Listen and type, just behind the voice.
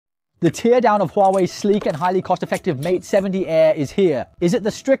The teardown of Huawei's sleek and highly cost-effective Mate 70 Air is here. Is it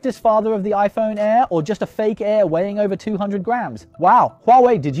the strictest father of the iPhone Air, or just a fake Air weighing over 200 grams? Wow,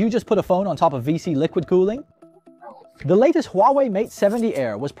 Huawei, did you just put a phone on top of VC liquid cooling? The latest Huawei Mate 70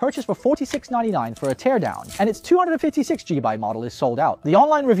 Air was purchased for $46.99 for a teardown, and its 256GB model is sold out. The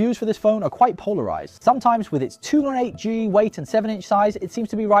online reviews for this phone are quite polarized. Sometimes with its 208G weight and 7-inch size, it seems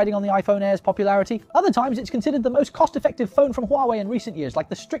to be riding on the iPhone Air's popularity. Other times it's considered the most cost-effective phone from Huawei in recent years, like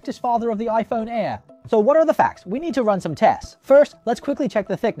the strictest father of the iPhone Air. So what are the facts? We need to run some tests. First, let's quickly check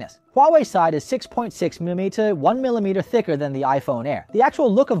the thickness. Huawei's side is 6.6mm, 1mm thicker than the iPhone Air. The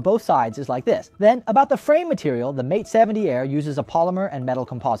actual look of both sides is like this. Then, about the frame material, the Mate 70 Air uses a polymer and metal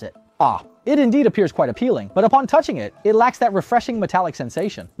composite. It indeed appears quite appealing, but upon touching it, it lacks that refreshing metallic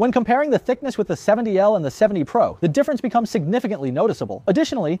sensation. When comparing the thickness with the 70L and the 70 Pro, the difference becomes significantly noticeable.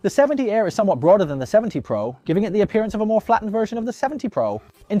 Additionally, the 70 Air is somewhat broader than the 70 Pro, giving it the appearance of a more flattened version of the 70 Pro.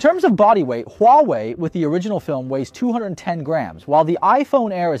 In terms of body weight, Huawei with the original film weighs 210 grams, while the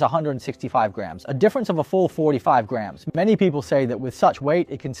iPhone Air is 165 grams, a difference of a full 45 grams. Many people say that with such weight,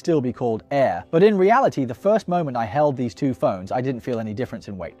 it can still be called Air. But in reality, the first moment I held these two phones, I didn't feel any difference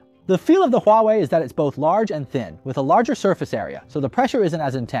in weight. The feel of the Huawei is that it's both large and thin, with a larger surface area, so the pressure isn't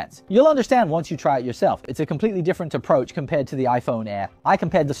as intense. You'll understand once you try it yourself. It's a completely different approach compared to the iPhone Air. I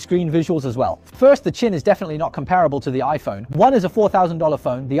compared the screen visuals as well. First, the chin is definitely not comparable to the iPhone. One is a $4,000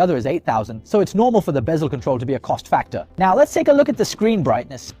 phone, the other is $8,000, so it's normal for the bezel control to be a cost factor. Now let's take a look at the screen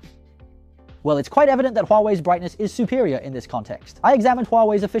brightness. Well, it's quite evident that Huawei's brightness is superior in this context. I examined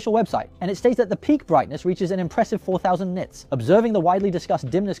Huawei's official website, and it states that the peak brightness reaches an impressive 4,000 nits, observing the widely discussed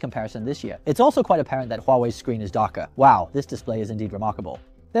dimness comparison this year. It's also quite apparent that Huawei's screen is darker. Wow, this display is indeed remarkable.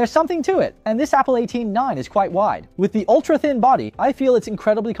 There's something to it, and this Apple 18-9 is quite wide. With the ultra-thin body, I feel it's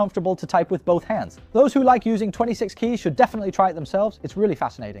incredibly comfortable to type with both hands. Those who like using 26 keys should definitely try it themselves. It's really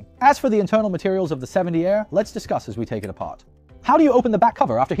fascinating. As for the internal materials of the 70 Air, let's discuss as we take it apart. How do you open the back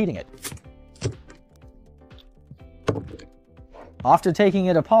cover after heating it? After taking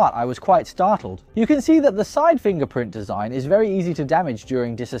it apart, I was quite startled. You can see that the side fingerprint design is very easy to damage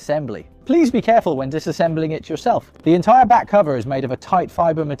during disassembly. Please be careful when disassembling it yourself. The entire back cover is made of a tight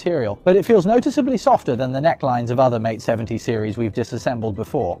fiber material, but it feels noticeably softer than the necklines of other Mate 70 series we've disassembled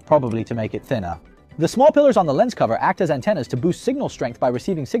before, probably to make it thinner. The small pillars on the lens cover act as antennas to boost signal strength by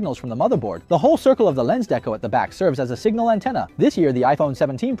receiving signals from the motherboard. The whole circle of the lens deco at the back serves as a signal antenna. This year, the iPhone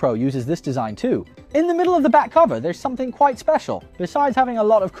 17 Pro uses this design too. In the middle of the back cover, there's something quite special. Besides having a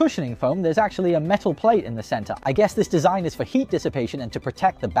lot of cushioning foam, there's actually a metal plate in the center. I guess this design is for heat dissipation and to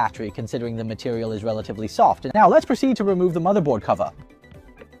protect the battery, considering the material is relatively soft. Now let's proceed to remove the motherboard cover.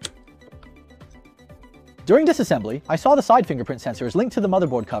 During disassembly, I saw the side fingerprint sensors linked to the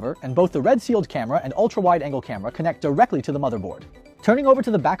motherboard cover, and both the red sealed camera and ultra-wide-angle camera connect directly to the motherboard. Turning over to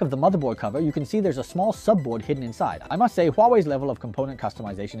the back of the motherboard cover, you can see there's a small subboard hidden inside. I must say, Huawei's level of component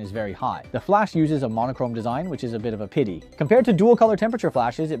customization is very high. The flash uses a monochrome design, which is a bit of a pity. Compared to dual-color temperature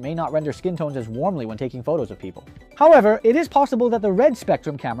flashes, it may not render skin tones as warmly when taking photos of people. However, it is possible that the red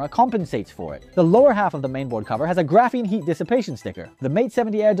spectrum camera compensates for it. The lower half of the mainboard cover has a graphene heat dissipation sticker. The Mate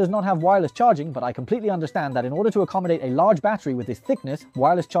 70 Air does not have wireless charging, but I completely understand that in order to accommodate a large battery with this thickness,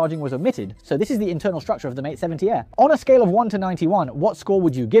 wireless charging was omitted. So this is the internal structure of the Mate 70 Air. On a scale of 1 to 91, what score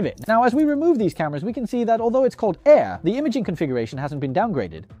would you give it? Now, as we remove these cameras, we can see that although it's called Air, the imaging configuration hasn't been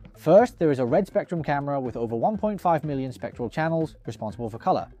downgraded. First, there is a red spectrum camera with over 1.5 million spectral channels responsible for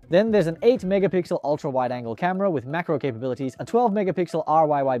color. Then there's an 8-megapixel ultra-wide-angle camera with macro capabilities, a 12-megapixel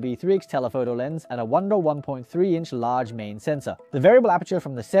RYYB3X telephoto lens, and a 1.3-inch large main sensor. The variable aperture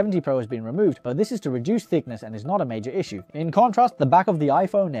from the 70 Pro has been removed, but this is to reduce thickness and is not a major issue. In contrast, the back of the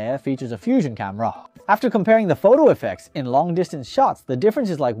iPhone Air features a fusion camera. After comparing the photo effects in long-distance shots, the difference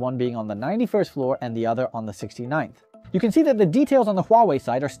is like one being on the 91st floor and the other on the 69th. You can see that the details on the Huawei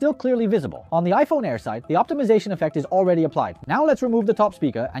side are still clearly visible. On the iPhone Air side, the optimization effect is already applied. Now let's remove the top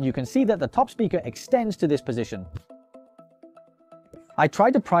speaker, and you can see that the top speaker extends to this position. I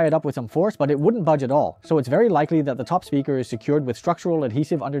tried to pry it up with some force, but it wouldn't budge at all, so it's very likely that the top speaker is secured with structural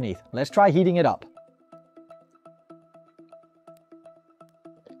adhesive underneath. Let's try heating it up.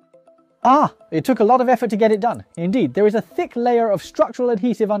 It took a lot of effort to get it done. Indeed, there is a thick layer of structural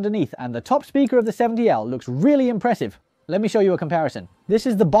adhesive underneath, and the top speaker of the 70L looks really impressive. Let me show you a comparison. This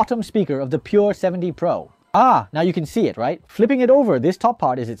is the bottom speaker of the Pure 70 Pro. Ah, now you can see it, right? Flipping it over, this top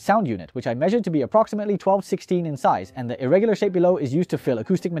part is its sound unit, which I measured to be approximately 1216 in size, and the irregular shape below is used to fill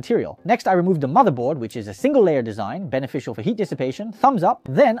acoustic material. Next, I removed the motherboard, which is a single layer design, beneficial for heat dissipation, thumbs up.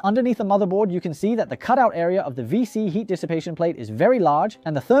 Then, underneath the motherboard, you can see that the cutout area of the VC heat dissipation plate is very large,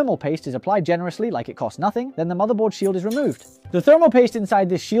 and the thermal paste is applied generously like it costs nothing. Then the motherboard shield is removed. The thermal paste inside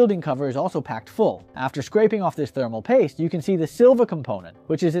this shielding cover is also packed full. After scraping off this thermal paste, you can see the silver component,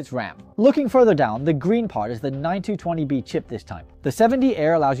 which is its RAM. Looking further down, the green part is the 9220B chip this time. The 7D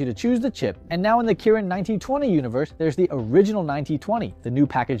Air allows you to choose the chip, and now in the Kirin 9020 universe, there's the original 9020, the new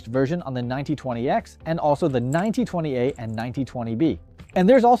packaged version on the 9020X, and also the 9020A and 9020B. And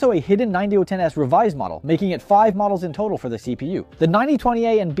there's also a hidden 9010S revised model, making it 5 models in total for the CPU. The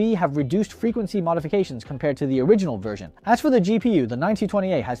 9020A and B have reduced frequency modifications compared to the original version. As for the GPU, the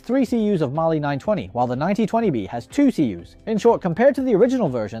 9020A has 3 CUs of Mali 920, while the 9020B has 2 CUs. In short, compared to the original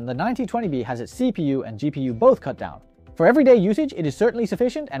version, the 9020B has its CPU and GPU both cut down. For everyday usage, it is certainly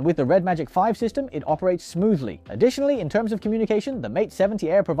sufficient, and with the Red Magic 5 system, it operates smoothly. Additionally, in terms of communication, the Mate 70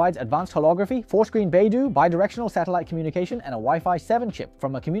 Air provides advanced holography, 4-screen Beidou, bidirectional satellite communication, and a Wi-Fi 7 chip.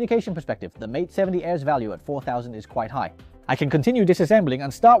 From a communication perspective, the Mate 70 Air's value at $4,000 is quite high. I can continue disassembling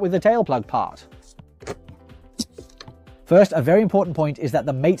and start with the tail plug part. First, a very important point is that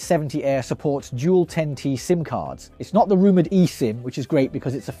the Mate 70 Air supports dual 10T SIM cards. It's not the rumored eSIM, which is great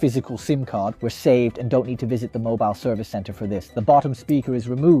because it's a physical SIM card. We're saved and don't need to visit the mobile service center for this. The bottom speaker is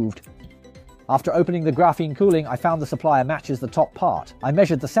removed. After opening the graphene cooling, I found the supplier matches the top part. I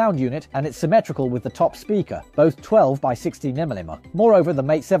measured the sound unit, and it's symmetrical with the top speaker, both 12 by 16mm. Moreover, the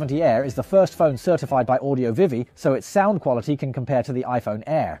Mate 70 Air is the first phone certified by Audio Vivi, so its sound quality can compare to the iPhone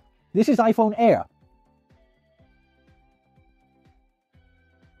Air. This is iPhone Air.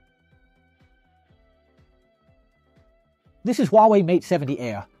 This is Huawei Mate 70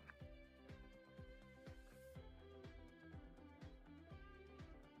 Air.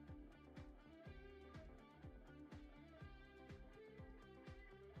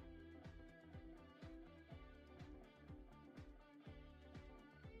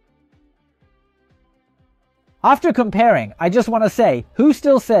 After comparing, I just want to say, who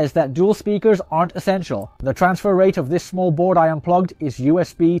still says that dual speakers aren't essential? The transfer rate of this small board I unplugged is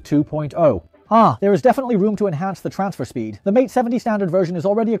USB 2.0. There is definitely room to enhance the transfer speed. The Mate 70 standard version is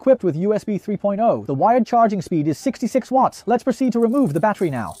already equipped with USB 3.0. The wired charging speed is 66 watts. Let's proceed to remove the battery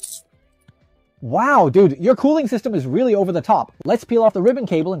now. Wow, dude, your cooling system is really over the top. Let's peel off the ribbon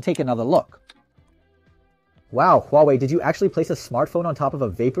cable and take another look. Wow, Huawei, did you actually place a smartphone on top of a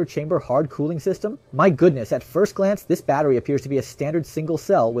vapor chamber hard cooling system? My goodness, at first glance, this battery appears to be a standard single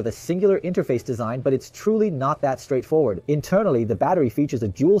cell with a singular interface design, but it's truly not that straightforward. Internally, the battery features a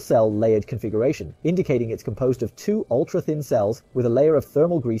dual cell layered configuration, indicating it's composed of 2 ultra-thin cells with a layer of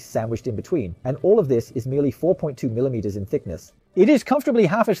thermal grease sandwiched in between, and all of this is merely 4.2mm in thickness. It is comfortably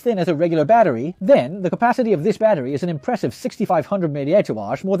half as thin as a regular battery. Then, the capacity of this battery is an impressive 6500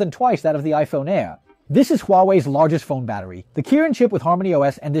 mAh, more than twice that of the iPhone Air. This is Huawei's largest phone battery, the Kirin chip with Harmony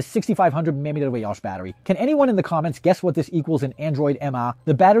OS and this 6500 mAh battery. Can anyone in the comments guess what this equals in Android MA?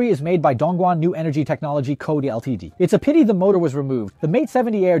 The battery is made by Dongguan New Energy Technology Code Ltd. It's a pity the motor was removed. The Mate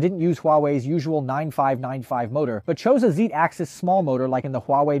 70 Air didn't use Huawei's usual 9595 motor, but chose a Z-axis small motor like in the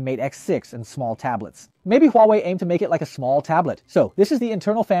Huawei Mate X6 and small tablets. Maybe Huawei aimed to make it like a small tablet. So, this is the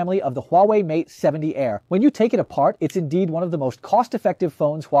internal family of the Huawei Mate 70 Air. When you take it apart, it's indeed one of the most cost-effective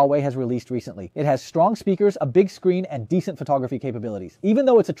phones Huawei has released recently. It has strong speakers, a big screen, and decent photography capabilities. Even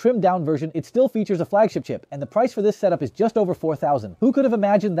though it's a trimmed-down version, it still features a flagship chip, and the price for this setup is just over $4,000. Who could have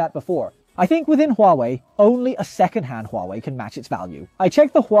imagined that before? I think within Huawei, only a second-hand Huawei can match its value. I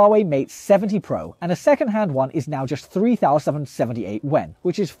checked the Huawei Mate 70 Pro, and a second-hand one is now just 3,078 yuan,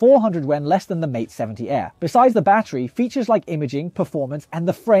 which is 400 yuan less than the Mate 70 Air. Besides the battery, features like imaging, performance, and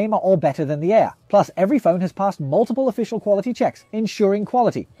the frame are all better than the Air. Plus, every phone has passed multiple official quality checks, ensuring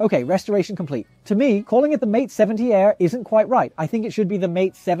quality. Okay, restoration complete. To me, calling it the Mate 70 Air isn't quite right. I think it should be the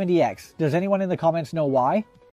Mate 70X. Does anyone in the comments know why?